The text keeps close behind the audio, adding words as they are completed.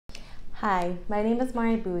Hi, my name is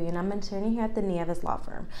Mari Bowie and I'm an attorney here at the Nieves law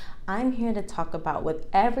firm. I'm here to talk about what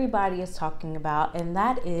everybody is talking about, and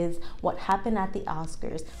that is what happened at the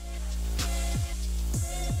Oscars.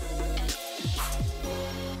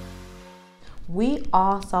 We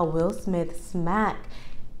all saw Will Smith smack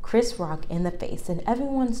Chris Rock in the face, and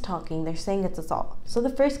everyone's talking. They're saying it's assault. So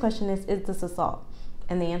the first question is this assault?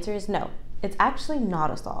 And the answer is no. It's actually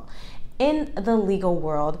not assault. In the legal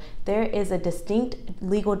world, there is a distinct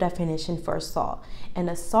legal definition for assault. And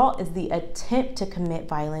assault is the attempt to commit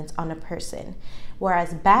violence on a person,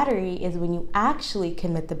 whereas battery is when you actually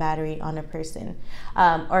commit the battery on a person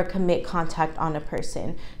or commit contact on a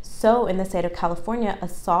person. So in the state of California,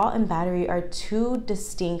 assault and battery are two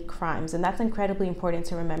distinct crimes, and that's incredibly important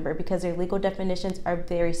to remember because their legal definitions are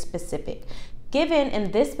very specific. Given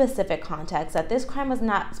in this specific context that this crime was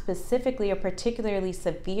not specifically or particularly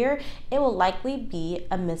severe, it will likely be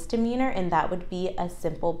a misdemeanor, and that would be a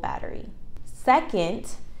simple battery.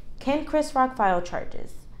 Second, can Chris Rock file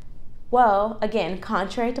charges? Well, again,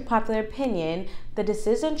 contrary to popular opinion, the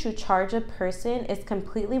decision to charge a person is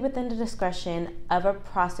completely within the discretion of a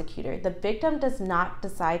prosecutor. The victim does not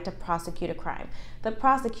decide to prosecute a crime. The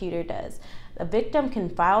prosecutor does. A victim can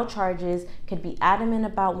file charges, could be adamant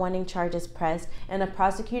about wanting charges pressed, and a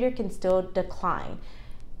prosecutor can still decline.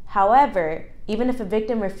 However, even if a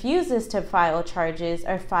victim refuses to file charges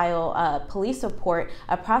or file a police report,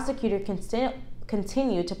 a prosecutor can still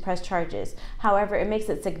continue to press charges. However, it makes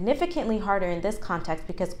it significantly harder in this context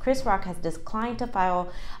because Chris Rock has declined to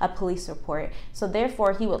file a police report. So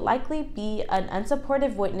therefore, he would likely be an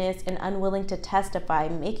unsupportive witness and unwilling to testify,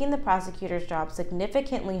 making the prosecutor's job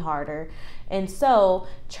significantly harder. And so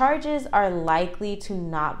charges are likely to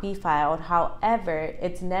not be filed. However,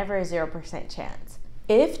 it's never a 0% chance.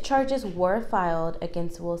 If charges were filed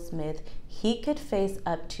against Will Smith, he could face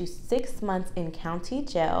up to 6 months in county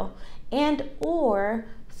jail and or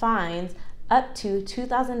fines up to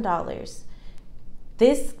 $2,000.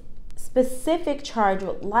 This specific charge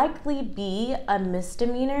would likely be a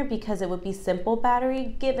misdemeanor because it would be simple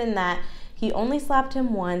battery, given that he only slapped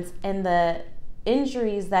him once and the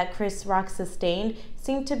injuries that Chris Rock sustained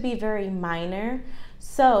seem to be very minor.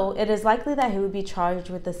 So it is likely that he would be charged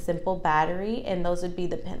with a simple battery, and those would be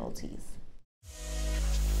the penalties.